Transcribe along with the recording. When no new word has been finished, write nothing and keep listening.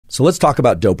So let's talk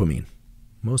about dopamine.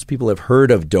 Most people have heard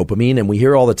of dopamine, and we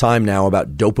hear all the time now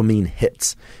about dopamine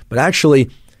hits. But actually,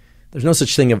 there's no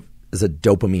such thing as a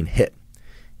dopamine hit.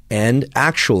 And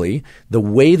actually, the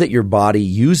way that your body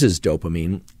uses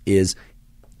dopamine is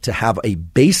to have a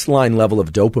baseline level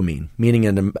of dopamine, meaning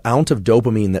an amount of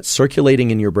dopamine that's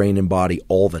circulating in your brain and body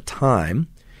all the time.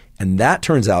 And that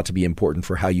turns out to be important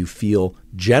for how you feel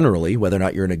generally, whether or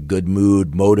not you're in a good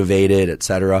mood, motivated,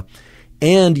 etc.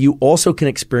 And you also can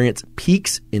experience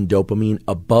peaks in dopamine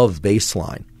above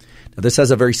baseline. Now, this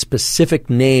has a very specific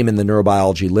name in the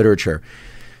neurobiology literature,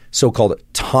 so-called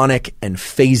tonic and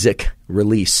phasic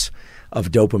release of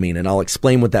dopamine. And I'll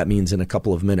explain what that means in a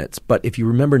couple of minutes. But if you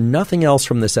remember nothing else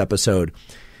from this episode,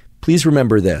 please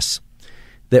remember this,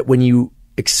 that when you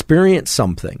experience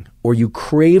something or you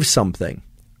crave something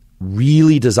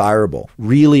really desirable,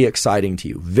 really exciting to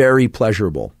you, very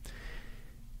pleasurable,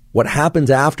 what happens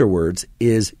afterwards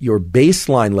is your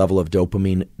baseline level of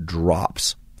dopamine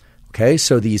drops. Okay,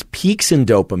 so these peaks in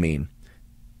dopamine,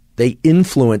 they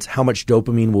influence how much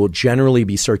dopamine will generally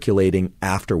be circulating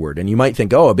afterward. And you might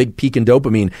think, oh, a big peak in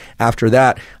dopamine, after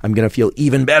that, I'm going to feel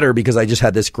even better because I just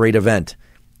had this great event.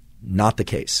 Not the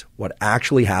case. What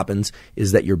actually happens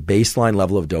is that your baseline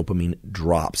level of dopamine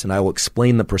drops. And I will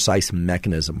explain the precise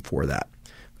mechanism for that.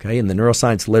 Okay, in the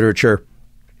neuroscience literature,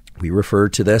 we refer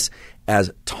to this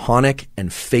as tonic and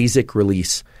phasic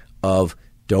release of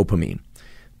dopamine.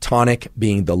 Tonic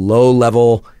being the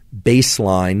low-level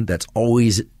baseline that's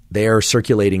always there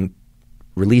circulating,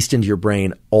 released into your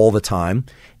brain all the time.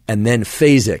 And then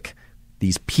phasic,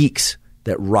 these peaks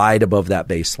that ride above that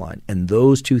baseline. And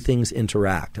those two things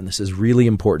interact. And this is really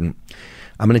important.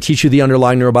 I'm going to teach you the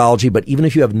underlying neurobiology, but even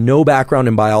if you have no background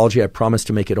in biology, I promise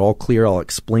to make it all clear. I'll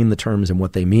explain the terms and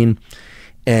what they mean.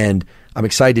 And I'm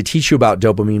excited to teach you about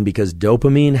dopamine because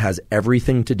dopamine has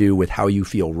everything to do with how you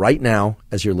feel right now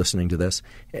as you're listening to this.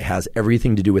 It has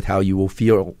everything to do with how you will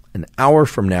feel an hour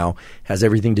from now. It has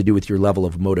everything to do with your level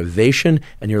of motivation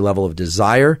and your level of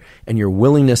desire and your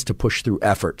willingness to push through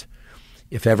effort.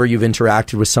 If ever you've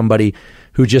interacted with somebody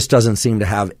who just doesn't seem to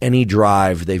have any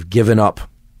drive, they've given up,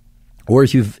 or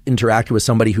if you've interacted with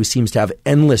somebody who seems to have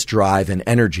endless drive and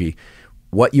energy,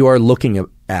 what you are looking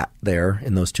at there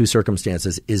in those two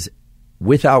circumstances is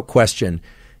without question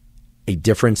a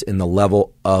difference in the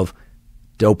level of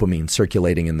dopamine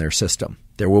circulating in their system.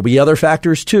 There will be other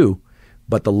factors too,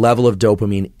 but the level of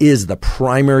dopamine is the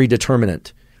primary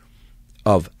determinant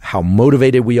of how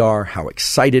motivated we are, how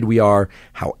excited we are,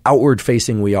 how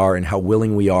outward-facing we are, and how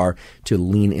willing we are to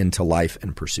lean into life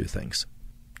and pursue things.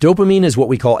 Dopamine is what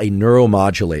we call a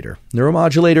neuromodulator.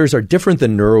 Neuromodulators are different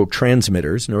than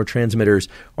neurotransmitters. Neurotransmitters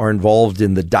are involved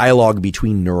in the dialogue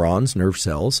between neurons, nerve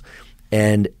cells,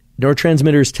 and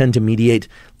neurotransmitters tend to mediate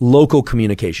local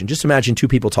communication. Just imagine two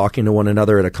people talking to one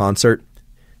another at a concert.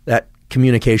 That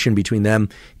communication between them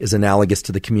is analogous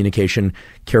to the communication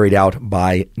carried out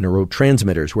by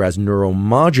neurotransmitters, whereas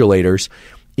neuromodulators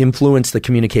influence the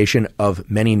communication of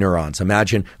many neurons.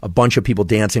 Imagine a bunch of people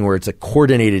dancing where it's a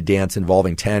coordinated dance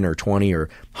involving 10 or 20 or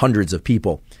hundreds of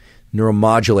people.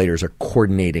 Neuromodulators are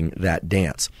coordinating that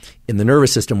dance. In the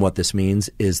nervous system, what this means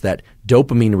is that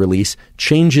dopamine release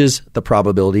changes the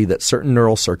probability that certain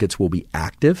neural circuits will be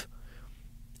active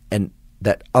and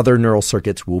that other neural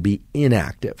circuits will be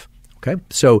inactive. Okay,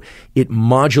 so it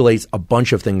modulates a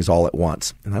bunch of things all at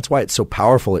once. And that's why it's so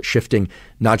powerful at shifting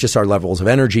not just our levels of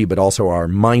energy, but also our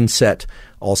mindset,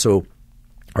 also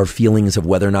our feelings of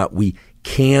whether or not we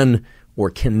can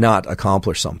or cannot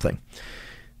accomplish something.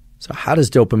 So how does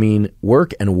dopamine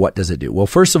work and what does it do? Well,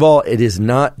 first of all, it is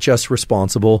not just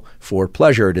responsible for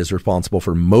pleasure. It is responsible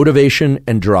for motivation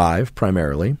and drive,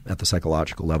 primarily at the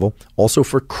psychological level. Also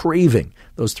for craving.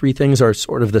 Those three things are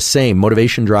sort of the same,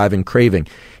 motivation, drive, and craving.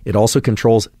 It also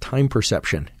controls time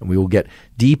perception. And we will get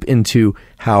deep into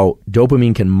how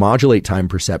dopamine can modulate time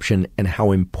perception and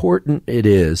how important it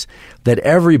is that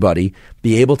everybody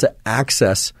be able to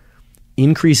access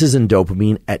increases in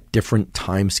dopamine at different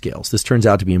time scales. This turns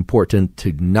out to be important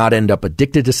to not end up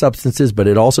addicted to substances, but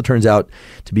it also turns out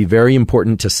to be very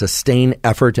important to sustain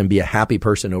effort and be a happy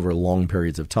person over long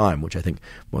periods of time, which I think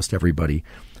most everybody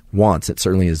wants. It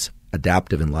certainly is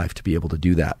adaptive in life to be able to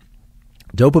do that.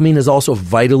 Dopamine is also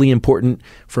vitally important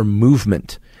for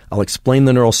movement. I'll explain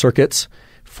the neural circuits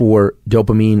for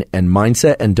dopamine and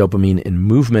mindset and dopamine in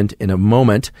movement in a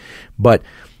moment, but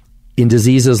in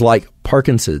diseases like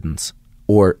Parkinson's,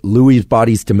 or Lewy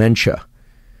body's dementia,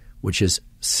 which is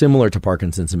similar to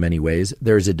Parkinson's in many ways,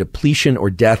 there's a depletion or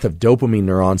death of dopamine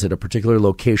neurons at a particular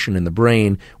location in the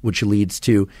brain, which leads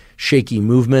to shaky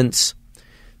movements,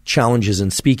 challenges in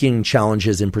speaking,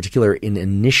 challenges in particular in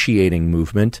initiating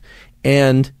movement,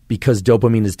 And because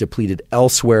dopamine is depleted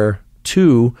elsewhere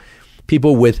too,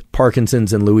 people with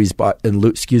Parkinson's and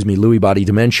Lewy body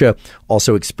dementia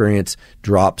also experience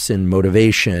drops in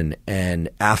motivation and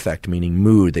affect, meaning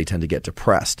mood. They tend to get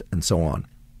depressed and so on.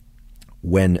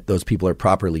 When those people are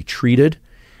properly treated,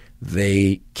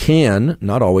 they can,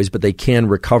 not always, but they can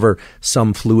recover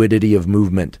some fluidity of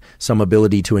movement, some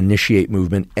ability to initiate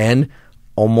movement, and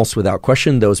almost without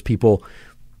question, those people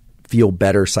feel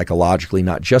better psychologically,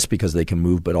 not just because they can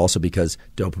move, but also because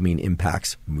dopamine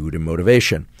impacts mood and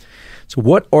motivation. So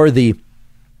what are the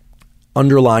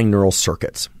underlying neural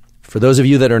circuits? For those of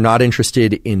you that are not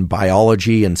interested in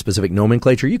biology and specific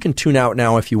nomenclature, you can tune out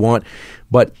now if you want,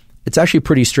 but it's actually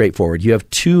pretty straightforward. You have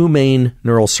two main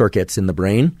neural circuits in the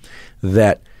brain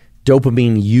that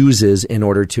dopamine uses in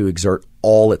order to exert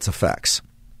all its effects.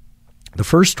 The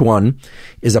first one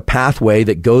is a pathway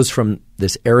that goes from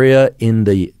this area in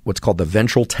the what's called the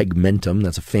ventral tegmentum.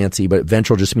 That's a fancy, but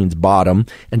ventral just means bottom,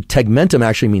 and tegmentum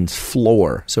actually means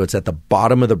floor. So it's at the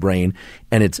bottom of the brain,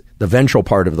 and it's the ventral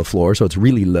part of the floor, so it's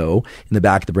really low in the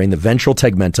back of the brain, the ventral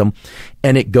tegmentum,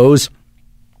 and it goes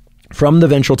from the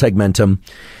ventral tegmentum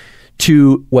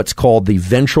to what's called the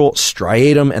ventral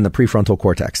striatum and the prefrontal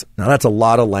cortex. Now, that's a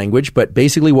lot of language, but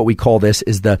basically what we call this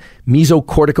is the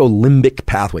mesocorticolimbic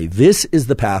pathway. This is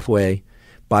the pathway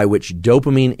by which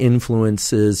dopamine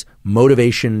influences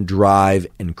motivation, drive,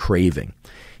 and craving.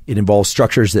 It involves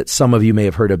structures that some of you may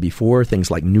have heard of before,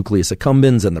 things like nucleus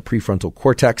accumbens and the prefrontal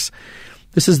cortex.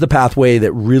 This is the pathway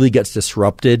that really gets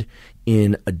disrupted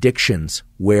in addictions,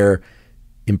 where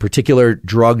in particular,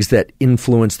 drugs that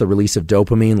influence the release of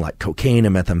dopamine, like cocaine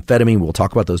and methamphetamine, we'll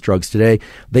talk about those drugs today,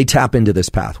 they tap into this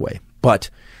pathway.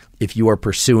 But if you are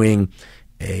pursuing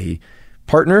a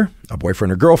partner, a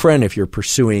boyfriend or girlfriend, if you're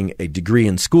pursuing a degree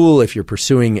in school, if you're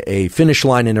pursuing a finish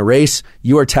line in a race,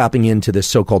 you are tapping into this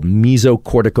so-called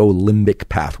mesocorticolimbic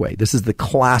pathway. This is the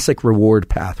classic reward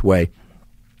pathway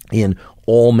in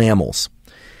all mammals.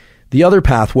 The other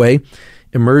pathway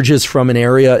emerges from an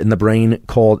area in the brain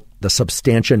called the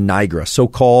substantia nigra, so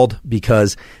called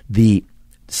because the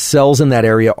cells in that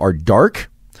area are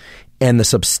dark, and the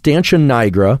substantia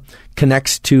nigra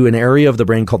connects to an area of the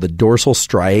brain called the dorsal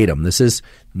striatum. This is,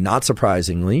 not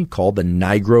surprisingly, called the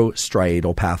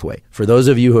nigrostriatal pathway. For those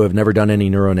of you who have never done any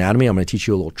neuroanatomy, I'm going to teach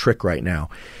you a little trick right now.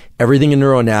 Everything in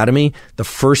neuroanatomy, the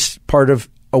first part of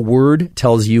a word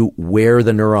tells you where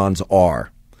the neurons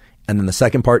are. And then the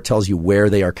second part tells you where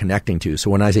they are connecting to. So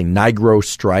when I say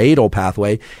nigrostriatal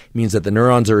pathway, it means that the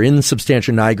neurons are in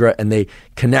substantia nigra and they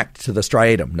connect to the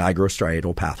striatum,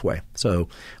 nigrostriatal pathway. So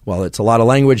while it's a lot of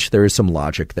language, there is some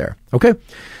logic there. Okay,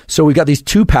 so we've got these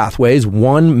two pathways,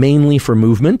 one mainly for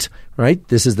movement, right?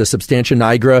 This is the substantia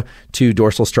nigra to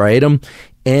dorsal striatum.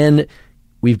 And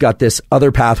we've got this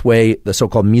other pathway, the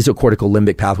so-called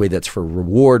mesocorticolimbic pathway, that's for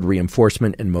reward,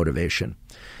 reinforcement, and motivation.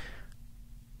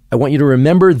 I want you to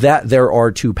remember that there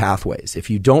are two pathways. If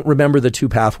you don't remember the two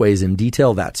pathways in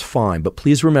detail, that's fine. But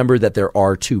please remember that there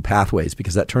are two pathways,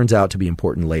 because that turns out to be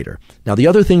important later. Now, the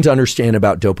other thing to understand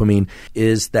about dopamine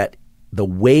is that the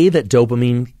way that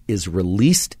dopamine is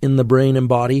released in the brain and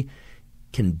body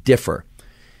can differ,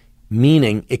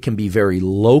 meaning it can be very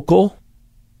local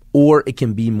or it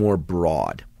can be more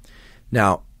broad.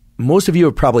 Now, most of you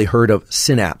have probably heard of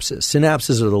synapses.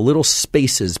 Synapses are the little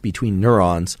spaces between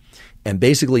neurons. And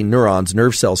basically neurons,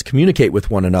 nerve cells, communicate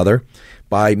with one another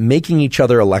by making each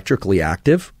other electrically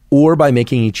active or by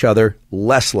making each other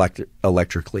less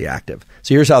electrically active.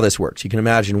 So here's how this works. You can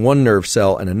imagine one nerve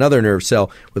cell and another nerve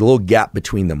cell with a little gap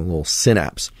between them, a little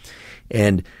synapse.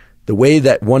 And the way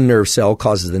that one nerve cell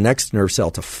causes the next nerve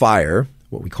cell to fire,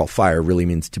 what we call fire really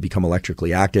means to become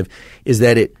electrically active, is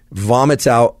that it vomits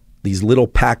out these little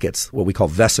packets, what we call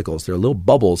vesicles. They're little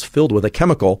bubbles filled with a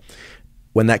chemical.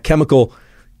 When that chemical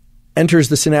enters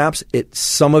the synapse,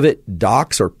 some of it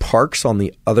docks or parks on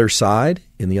the other side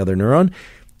in the other neuron.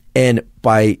 And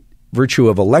by virtue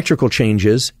of electrical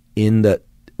changes in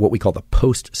what we call the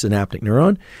postsynaptic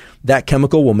neuron, that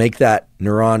chemical will make that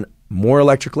neuron more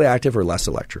electrically active or less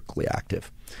electrically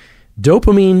active.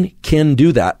 Dopamine can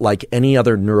do that like any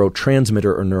other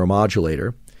neurotransmitter or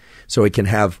neuromodulator. So it can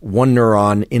have one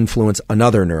neuron influence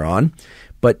another neuron,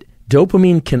 but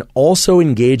dopamine can also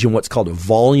engage in what's called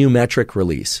volumetric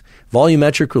release.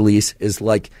 Volumetric release is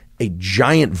like a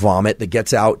giant vomit that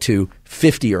gets out to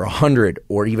 50 or 100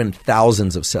 or even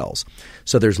thousands of cells.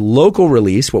 So there's local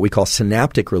release, what we call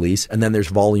synaptic release, and then there's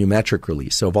volumetric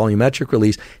release. So volumetric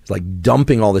release is like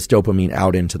dumping all this dopamine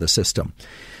out into the system.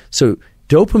 So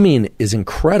Dopamine is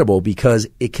incredible because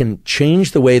it can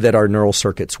change the way that our neural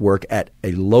circuits work at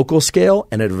a local scale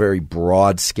and at a very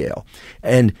broad scale.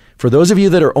 And for those of you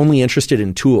that are only interested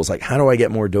in tools, like how do I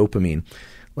get more dopamine?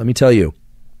 Let me tell you,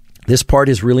 this part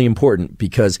is really important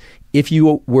because if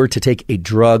you were to take a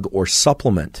drug or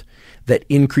supplement that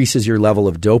increases your level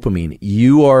of dopamine,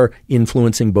 you are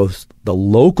influencing both the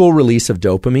local release of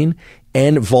dopamine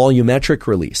and volumetric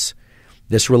release.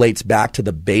 This relates back to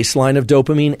the baseline of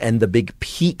dopamine and the big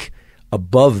peak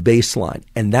above baseline.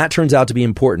 And that turns out to be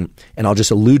important. And I'll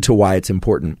just allude to why it's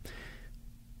important.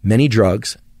 Many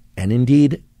drugs, and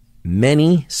indeed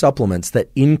many supplements that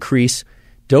increase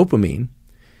dopamine,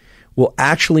 will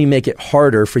actually make it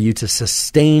harder for you to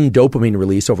sustain dopamine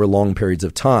release over long periods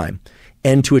of time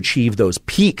and to achieve those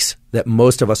peaks that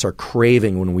most of us are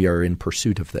craving when we are in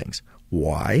pursuit of things.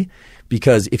 Why?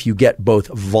 Because if you get both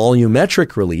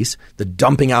volumetric release, the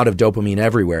dumping out of dopamine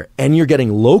everywhere, and you're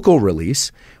getting local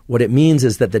release, what it means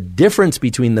is that the difference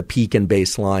between the peak and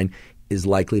baseline is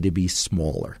likely to be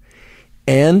smaller.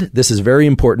 And this is very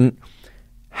important,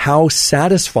 how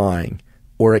satisfying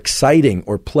or exciting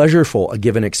or pleasureful a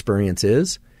given experience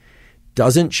is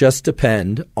doesn't just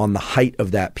depend on the height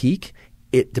of that peak.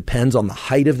 It depends on the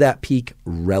height of that peak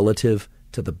relative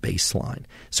to the baseline.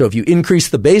 So if you increase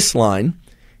the baseline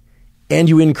and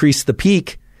you increase the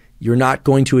peak, you're not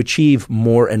going to achieve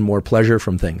more and more pleasure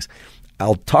from things.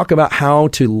 I'll talk about how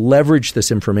to leverage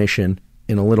this information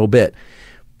in a little bit,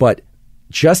 but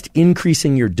just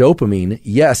increasing your dopamine,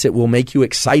 yes, it will make you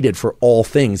excited for all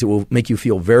things. It will make you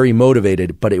feel very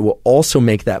motivated, but it will also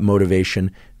make that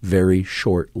motivation very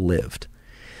short-lived.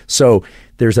 So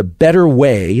there's a better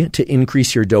way to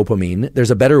increase your dopamine.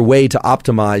 There's a better way to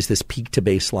optimize this peak to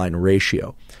baseline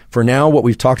ratio. For now, what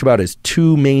we've talked about is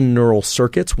two main neural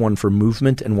circuits, one for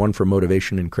movement and one for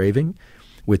motivation and craving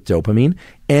with dopamine.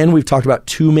 And we've talked about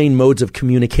two main modes of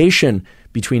communication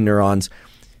between neurons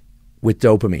with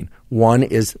dopamine. One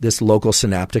is this local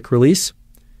synaptic release.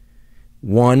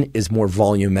 One is more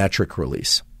volumetric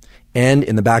release. And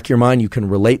in the back of your mind, you can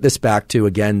relate this back to,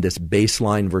 again, this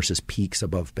baseline versus peaks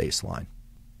above baseline.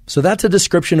 So that's a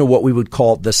description of what we would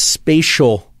call the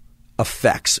spatial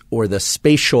effects or the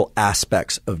spatial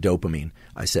aspects of dopamine.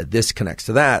 I said this connects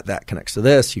to that connects to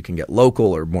this. You can get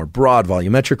local or more broad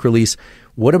volumetric release.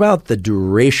 What about the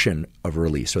duration of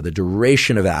release or the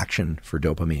duration of action for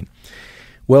dopamine?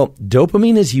 Well,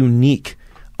 dopamine is unique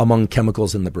among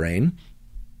chemicals in the brain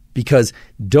because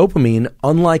dopamine,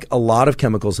 unlike a lot of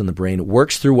chemicals in the brain,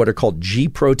 works through what are called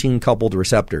G-protein coupled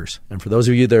receptors. And for those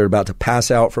of you that are about to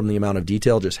pass out from the amount of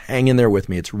detail, just hang in there with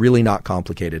me. It's really not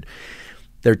complicated.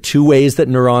 There are two ways that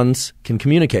neurons can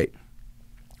communicate,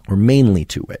 or mainly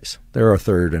two ways. There are a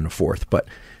third and a fourth, but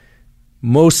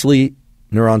mostly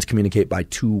neurons communicate by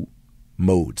two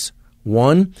modes.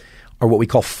 One are what we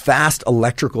call fast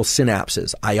electrical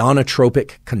synapses,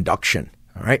 ionotropic conduction.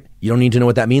 All right. You don't need to know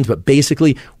what that means, but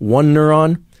basically one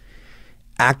neuron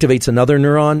activates another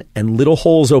neuron and little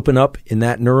holes open up in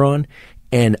that neuron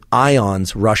and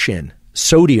ions rush in.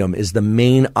 Sodium is the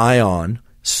main ion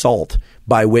salt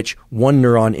by which one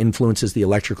neuron influences the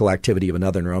electrical activity of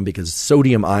another neuron because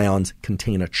sodium ions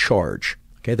contain a charge.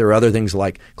 Okay. There are other things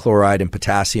like chloride and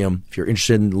potassium. If you're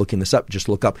interested in looking this up, just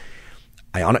look up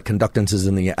ionic conductances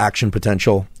in the action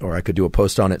potential, or I could do a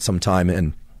post on it sometime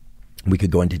and we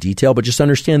could go into detail, but just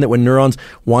understand that when neurons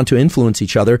want to influence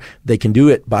each other, they can do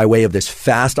it by way of this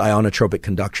fast ionotropic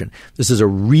conduction. This is a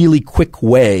really quick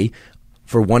way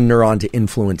for one neuron to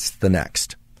influence the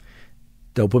next.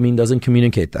 Dopamine doesn't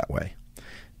communicate that way.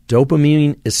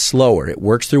 Dopamine is slower. It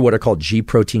works through what are called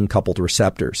G-protein coupled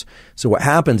receptors. So what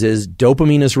happens is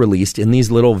dopamine is released in these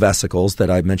little vesicles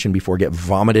that I mentioned before, get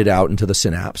vomited out into the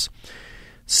synapse.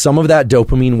 Some of that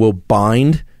dopamine will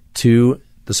bind to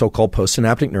the so-called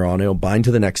postsynaptic neuron. It'll bind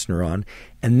to the next neuron,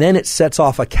 and then it sets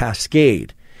off a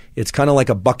cascade. It's kind of like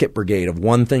a bucket brigade of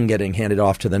one thing getting handed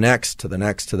off to the next, to the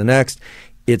next, to the next.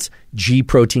 It's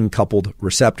G-protein coupled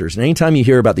receptors. And anytime you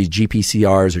hear about these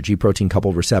GPCRs or G-protein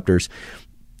coupled receptors,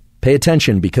 pay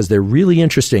attention because they're really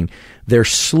interesting. They're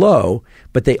slow,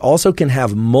 but they also can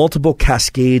have multiple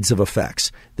cascades of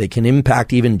effects. They can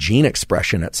impact even gene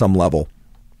expression at some level.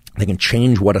 They can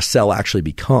change what a cell actually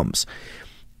becomes.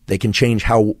 They can change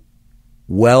how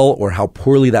well or how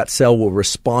poorly that cell will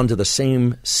respond to the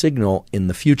same signal in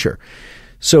the future.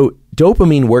 So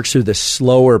dopamine works through this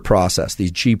slower process,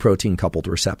 these G-protein coupled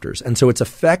receptors. And so its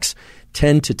effects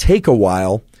tend to take a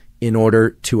while in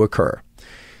order to occur.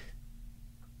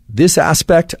 This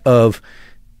aspect of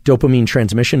Dopamine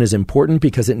transmission is important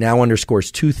because it now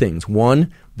underscores two things.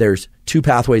 One, there's two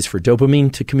pathways for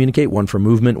dopamine to communicate, one for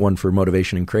movement, one for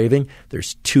motivation and craving.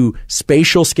 There's two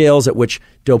spatial scales at which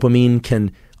dopamine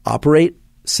can operate,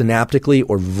 synaptically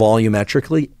or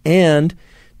volumetrically, and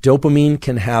dopamine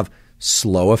can have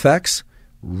slow effects,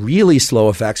 really slow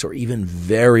effects, or even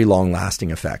very long-lasting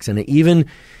effects. And it even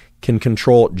can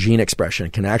control gene expression.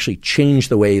 It can actually change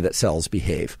the way that cells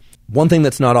behave. One thing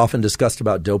that's not often discussed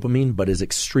about dopamine, but is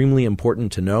extremely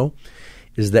important to know,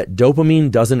 is that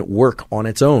dopamine doesn't work on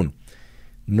its own.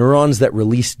 Neurons that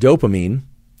release dopamine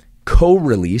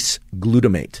co-release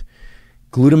glutamate.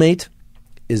 Glutamate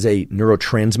is a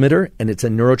neurotransmitter, and it's a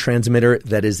neurotransmitter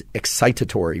that is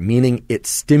excitatory, meaning it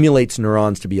stimulates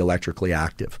neurons to be electrically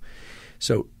active.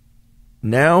 So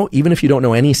now, even if you don't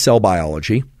know any cell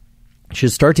biology, you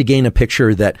should start to gain a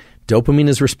picture that dopamine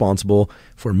is responsible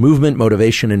for movement,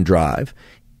 motivation, and drive.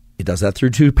 It does that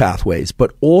through two pathways,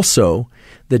 but also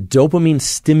that dopamine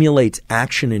stimulates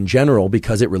action in general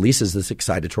because it releases this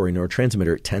excitatory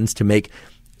neurotransmitter. It tends to make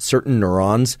certain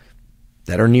neurons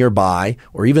that are nearby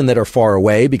or even that are far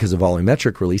away because of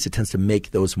volumetric release, it tends to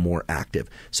make those more active.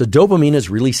 So dopamine is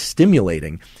really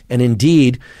stimulating. And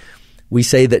indeed, we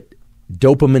say that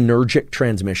dopaminergic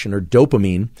transmission, or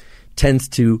dopamine, tends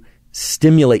to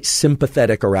stimulate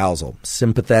sympathetic arousal.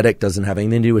 Sympathetic doesn't have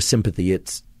anything to do with sympathy.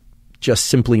 It just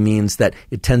simply means that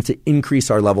it tends to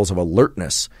increase our levels of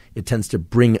alertness. It tends to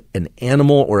bring an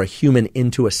animal or a human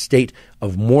into a state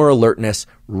of more alertness,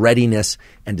 readiness,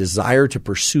 and desire to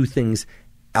pursue things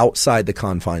outside the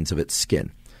confines of its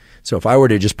skin. So if I were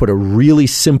to just put a really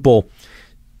simple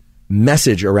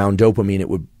message around dopamine, it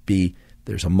would be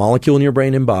there's a molecule in your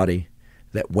brain and body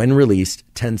that when released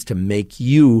tends to make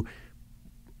you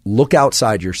look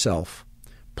outside yourself,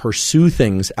 pursue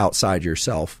things outside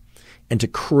yourself, and to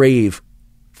crave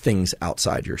things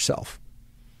outside yourself.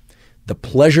 The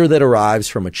pleasure that arrives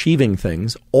from achieving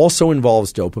things also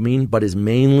involves dopamine, but is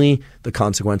mainly the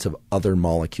consequence of other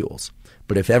molecules.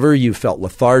 But if ever you felt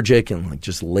lethargic and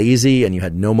just lazy and you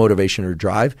had no motivation or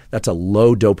drive, that's a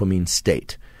low dopamine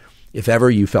state. If ever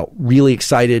you felt really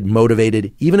excited,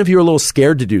 motivated, even if you're a little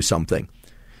scared to do something,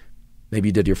 maybe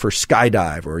you did your first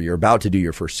skydive, or you're about to do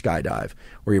your first skydive,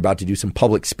 or you're about to do some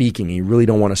public speaking and you really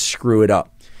don't want to screw it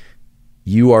up,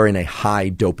 you are in a high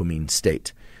dopamine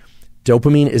state.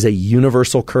 Dopamine is a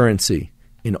universal currency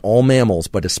in all mammals,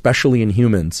 but especially in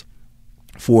humans,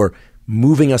 for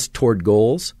moving us toward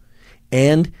goals,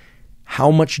 and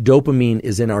how much dopamine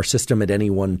is in our system at any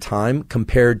one time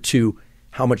compared to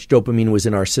how much dopamine was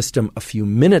in our system a few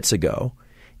minutes ago,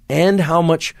 and how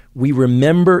much we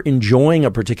remember enjoying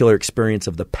a particular experience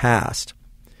of the past.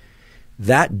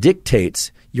 That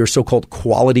dictates your so-called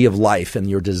quality of life and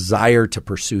your desire to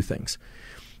pursue things.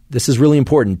 This is really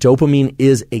important. Dopamine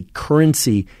is a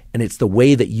currency, and it's the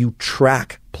way that you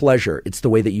track pleasure. It's the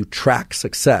way that you track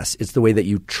success. It's the way that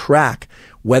you track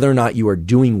whether or not you are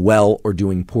doing well or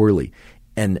doing poorly.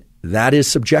 And that is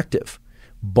subjective.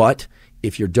 But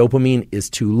if your dopamine is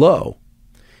too low,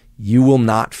 you will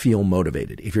not feel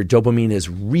motivated. If your dopamine is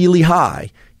really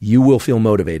high, you will feel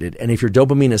motivated. And if your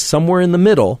dopamine is somewhere in the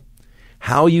middle,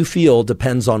 how you feel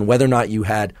depends on whether or not you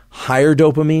had higher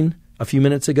dopamine a few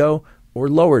minutes ago or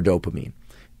lower dopamine.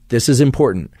 This is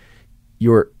important.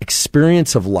 Your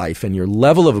experience of life and your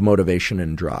level of motivation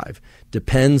and drive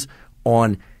depends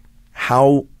on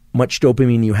how much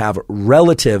dopamine you have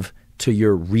relative to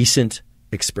your recent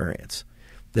experience.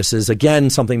 This is, again,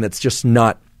 something that's just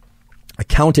not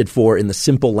accounted for in the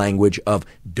simple language of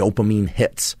dopamine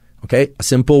hits. Okay? A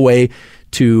simple way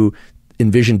to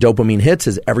envision dopamine hits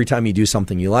is every time you do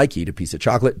something you like, you eat a piece of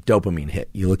chocolate, dopamine hit.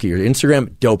 You look at your Instagram,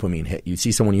 dopamine hit. You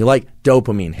see someone you like,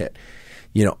 dopamine hit.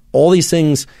 You know, all these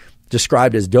things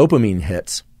described as dopamine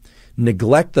hits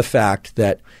neglect the fact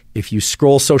that if you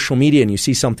scroll social media and you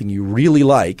see something you really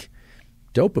like,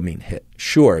 dopamine hit.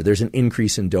 Sure, there's an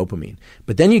increase in dopamine.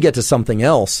 But then you get to something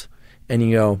else and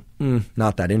you go,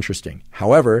 not that interesting.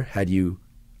 However, had you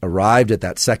arrived at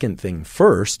that second thing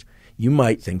first, you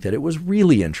might think that it was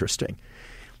really interesting.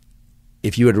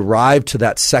 If you had arrived to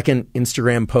that second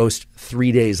Instagram post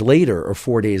 3 days later or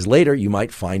 4 days later, you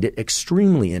might find it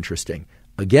extremely interesting.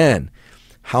 Again,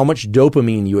 how much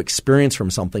dopamine you experience from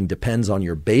something depends on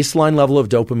your baseline level of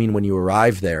dopamine when you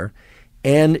arrive there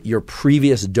and your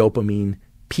previous dopamine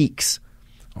peaks.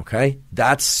 Okay?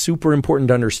 That's super important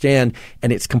to understand,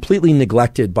 and it's completely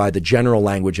neglected by the general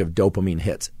language of dopamine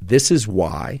hits. This is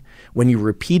why when you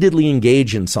repeatedly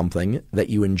engage in something that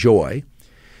you enjoy,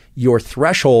 your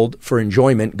threshold for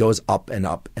enjoyment goes up and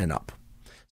up and up.